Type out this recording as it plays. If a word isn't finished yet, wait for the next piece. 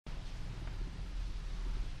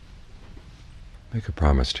Make a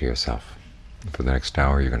promise to yourself. For the next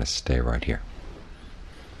hour, you're going to stay right here.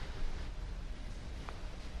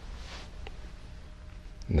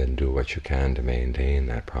 And then do what you can to maintain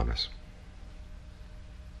that promise.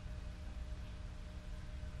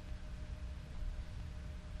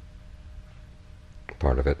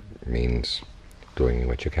 Part of it means doing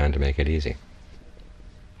what you can to make it easy.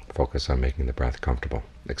 Focus on making the breath comfortable.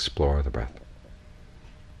 Explore the breath.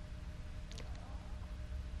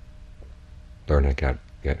 Learn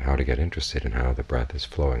how to get interested in how the breath is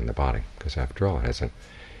flowing in the body, because after all, it has an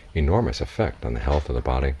enormous effect on the health of the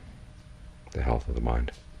body, the health of the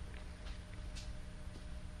mind.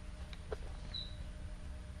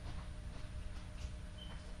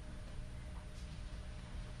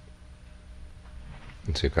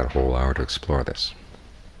 And so you've got a whole hour to explore this.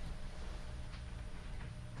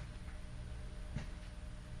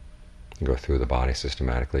 You go through the body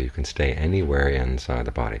systematically. You can stay anywhere inside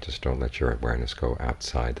the body. Just don't let your awareness go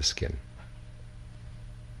outside the skin.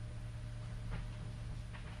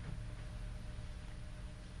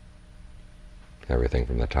 Everything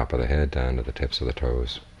from the top of the head down to the tips of the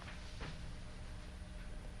toes.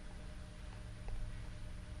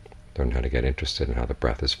 Learn how to get interested in how the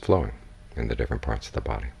breath is flowing in the different parts of the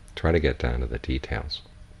body. Try to get down to the details,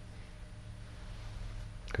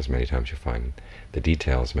 because many times you find the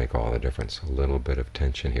details make all the difference. A little bit of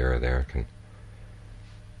tension here or there can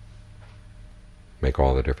make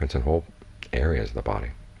all the difference in whole areas of the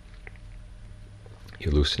body.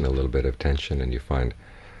 You loosen a little bit of tension and you find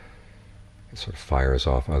it sort of fires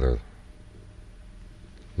off other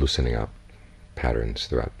loosening up patterns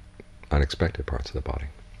throughout unexpected parts of the body.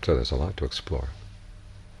 So there's a lot to explore.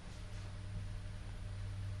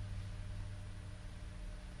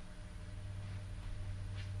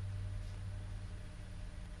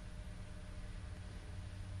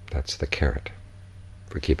 That's the carrot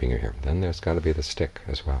for keeping you here. Then there's got to be the stick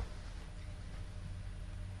as well.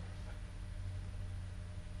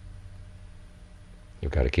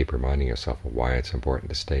 You've got to keep reminding yourself of why it's important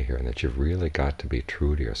to stay here, and that you've really got to be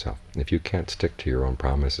true to yourself. And if you can't stick to your own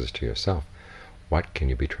promises to yourself, what can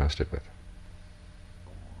you be trusted with?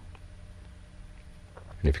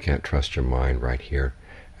 And if you can't trust your mind right here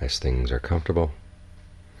as things are comfortable,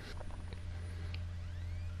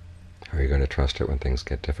 how are you going to trust it when things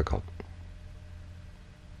get difficult?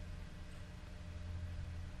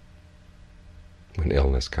 When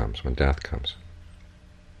illness comes, when death comes?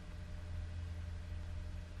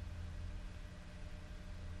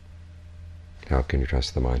 How can you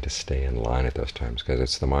trust the mind to stay in line at those times? Because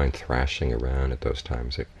it's the mind thrashing around at those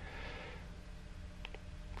times. It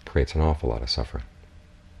creates an awful lot of suffering.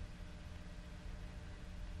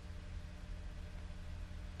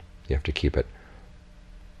 You have to keep it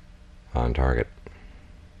on target.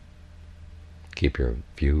 Keep your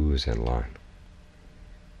views in line.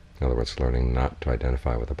 In other words, learning not to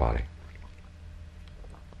identify with the body.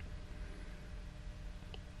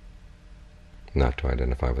 Not to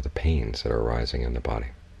identify with the pains that are arising in the body,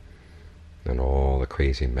 and all the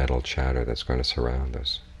crazy mental chatter that's going to surround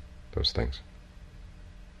those things.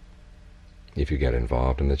 If you get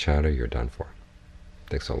involved in the chatter, you're done for.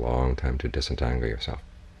 It takes a long time to disentangle yourself.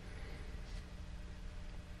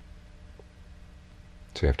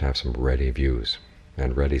 So you have to have some ready views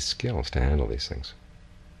and ready skills to handle these things.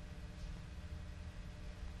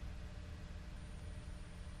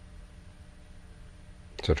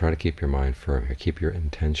 So try to keep your mind firm here. Keep your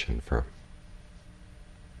intention firm.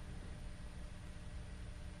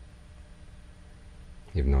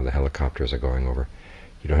 Even though the helicopters are going over,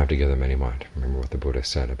 you don't have to give them any mind. Remember what the Buddha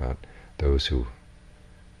said about those who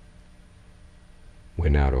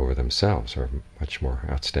win out over themselves are much more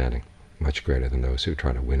outstanding, much greater than those who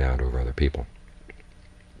try to win out over other people.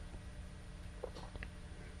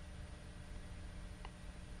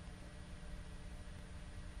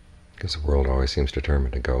 Because the world always seems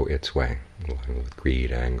determined to go its way, with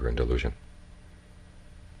greed, anger, and delusion.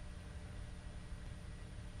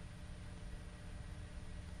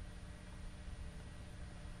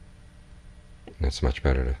 And it's much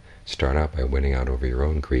better to start out by winning out over your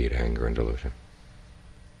own greed, anger, and delusion.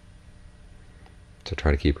 So try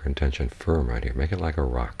to keep your intention firm right here. Make it like a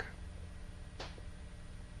rock.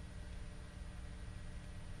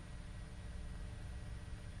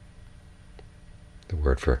 The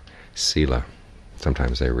word for sila,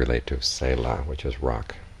 sometimes they relate to sela, which is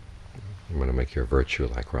rock. You want to make your virtue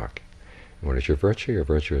like rock. And what is your virtue? Your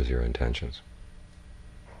virtue is your intentions.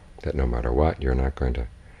 That no matter what, you're not going to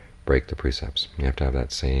break the precepts. You have to have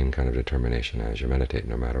that same kind of determination as you meditate.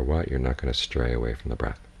 No matter what, you're not going to stray away from the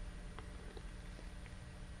breath.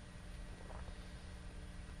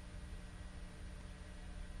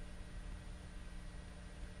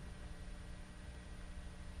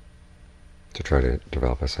 to try to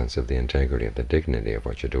develop a sense of the integrity, of the dignity of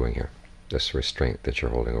what you're doing here, this restraint that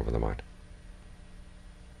you're holding over the mind.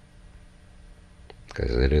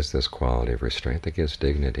 Because it is this quality of restraint that gives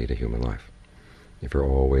dignity to human life. If you're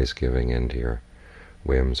always giving in to your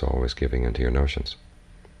whims, always giving in to your notions,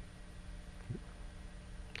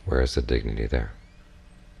 where is the dignity there?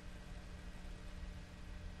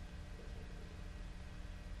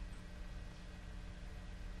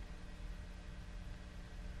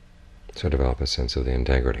 So develop a sense of the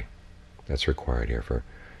integrity that's required here for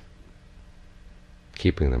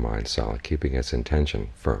keeping the mind solid, keeping its intention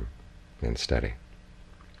firm and steady.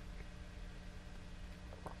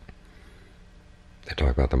 They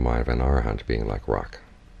talk about the mind of an arahant being like rock,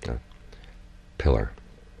 a pillar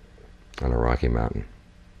on a rocky mountain,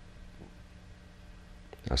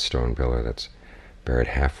 a stone pillar that's buried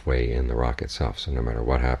halfway in the rock itself, so no matter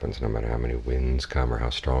what happens, no matter how many winds come or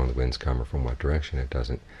how strong the winds come or from what direction, it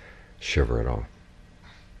doesn't shiver at all.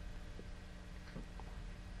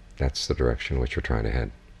 That's the direction which we're trying to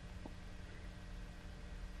head.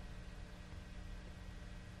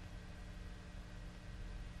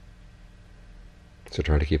 So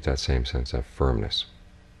try to keep that same sense of firmness,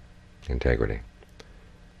 integrity.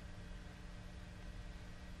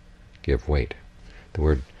 Give weight. The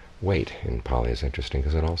word weight in Pali is interesting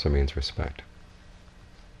because it also means respect.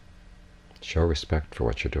 Show respect for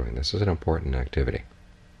what you're doing. This is an important activity.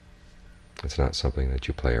 It's not something that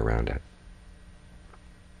you play around at.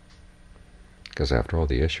 Because after all,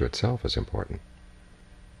 the issue itself is important.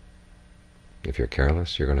 If you're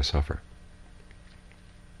careless, you're going to suffer.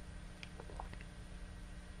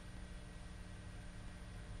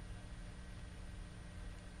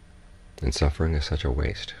 And suffering is such a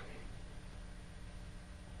waste.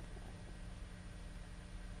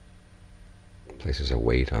 Places a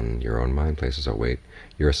weight on your own mind, places a weight,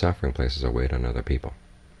 your suffering places a weight on other people.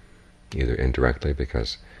 Either indirectly,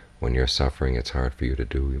 because when you're suffering it's hard for you to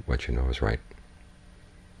do what you know is right.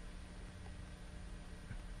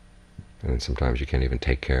 And then sometimes you can't even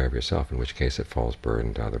take care of yourself, in which case it falls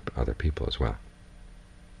burden to other people as well.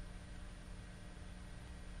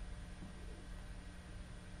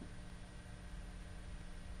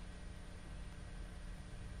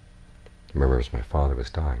 I remember as my father was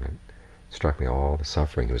dying, it struck me all the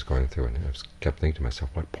suffering he was going through, and I kept thinking to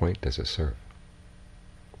myself, what point does it serve?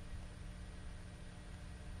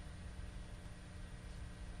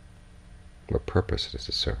 What purpose does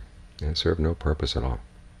it serve? And it served no purpose at all.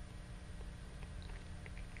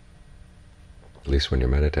 At least when you're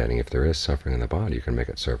meditating, if there is suffering in the body, you can make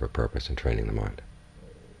it serve a purpose in training the mind.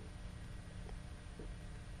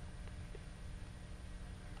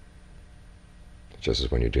 Just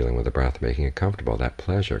as when you're dealing with the breath, making it comfortable, that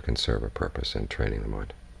pleasure can serve a purpose in training the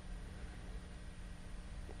mind.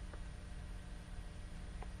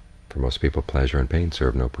 For most people, pleasure and pain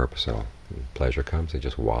serve no purpose at all. When pleasure comes, they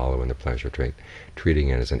just wallow in the pleasure, treating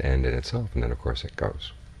it as an end in itself, and then of course it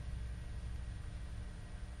goes.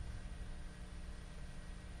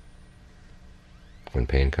 When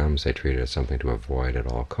pain comes, they treat it as something to avoid at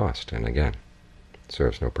all cost, and again,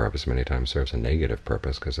 serves no purpose. Many times serves a negative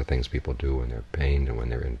purpose, because the things people do when they're pained and when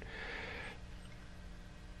they're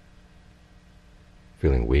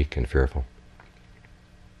feeling weak and fearful,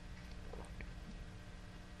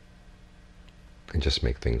 and just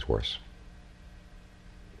make things worse.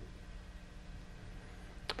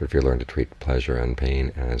 But if you learn to treat pleasure and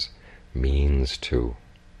pain as means to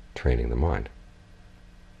training the mind,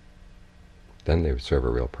 then they serve a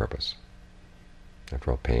real purpose.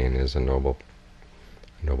 After all, pain is a noble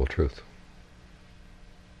truth.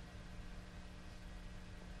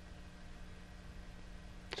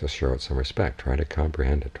 Just show it some respect. Try to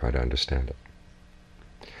comprehend it. Try to understand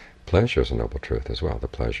it. Pleasure is a noble truth as well, the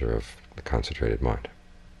pleasure of the concentrated mind.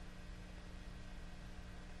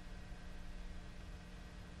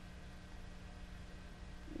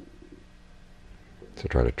 So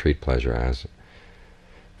try to treat pleasure as,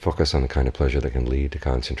 focus on the kind of pleasure that can lead to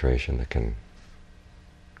concentration, that can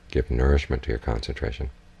give nourishment to your concentration.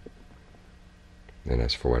 And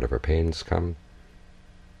as for whatever pains come,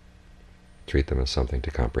 treat them as something to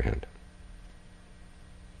comprehend.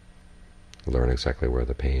 Learn exactly where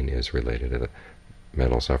the pain is related to the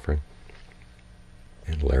mental suffering,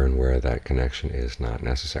 and learn where that connection is not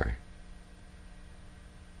necessary.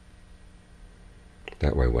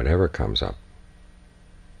 That way, whatever comes up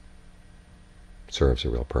serves a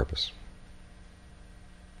real purpose.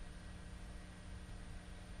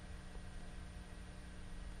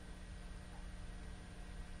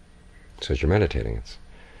 So as you're meditating, it's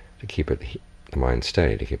to keep the mind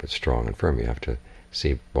steady, to keep it strong and firm. You have to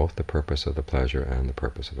see both the purpose of the pleasure and the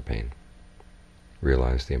purpose of the pain.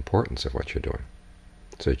 realize the importance of what you're doing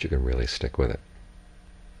so that you can really stick with it.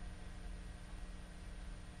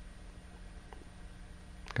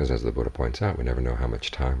 Because as the Buddha points out, we never know how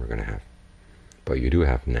much time we're going to have. But you do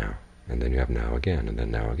have now, and then you have now again, and then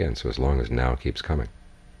now again. So as long as now keeps coming,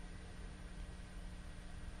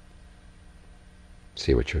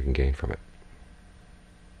 see what you can gain from it.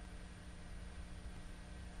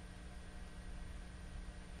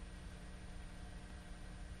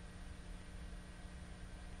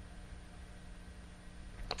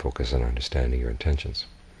 Focus on understanding your intentions.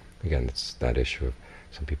 Again, it's that issue of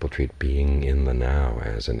some people treat being in the now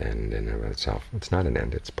as an end in and of itself. It's not an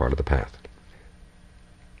end, it's part of the path.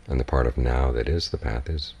 And the part of now that is the path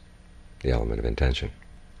is the element of intention.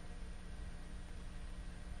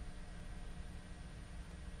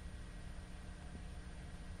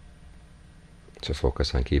 So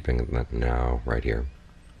focus on keeping that now right here,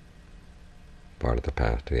 part of the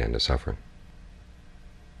path to the end of suffering.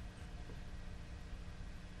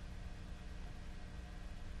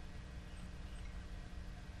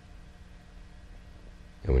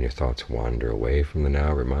 And when your thoughts wander away from the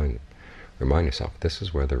now, remind yourself, this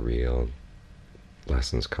is where the real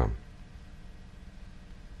lessons come.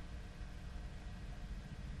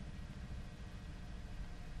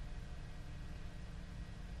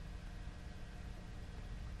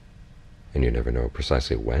 And you never know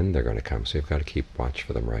precisely when they're going to come, so you've got to keep watch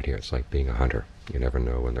for them right here. It's like being a hunter. You never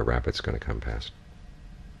know when the rabbit's going to come past.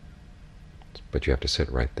 But you have to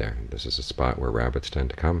sit right there. This is a spot where rabbits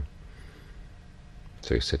tend to come.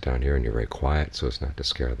 So you sit down here and you're very quiet so as not to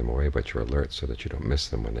scare them away, but you're alert so that you don't miss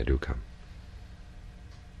them when they do come.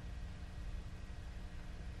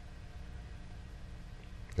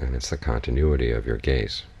 And it's the continuity of your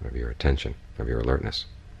gaze, of your attention, of your alertness.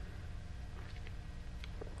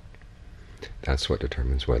 That's what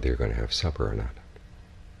determines whether you're going to have supper or not.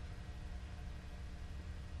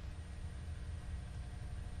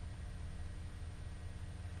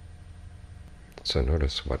 So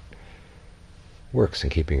notice what works in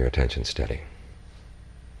keeping your attention steady.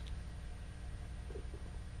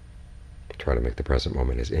 Try to make the present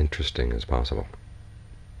moment as interesting as possible.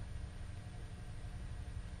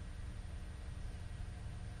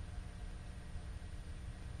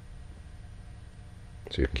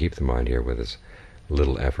 So you can keep the mind here with as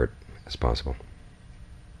little effort as possible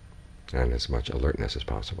and as much alertness as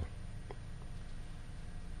possible.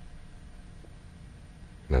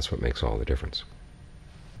 And that's what makes all the difference.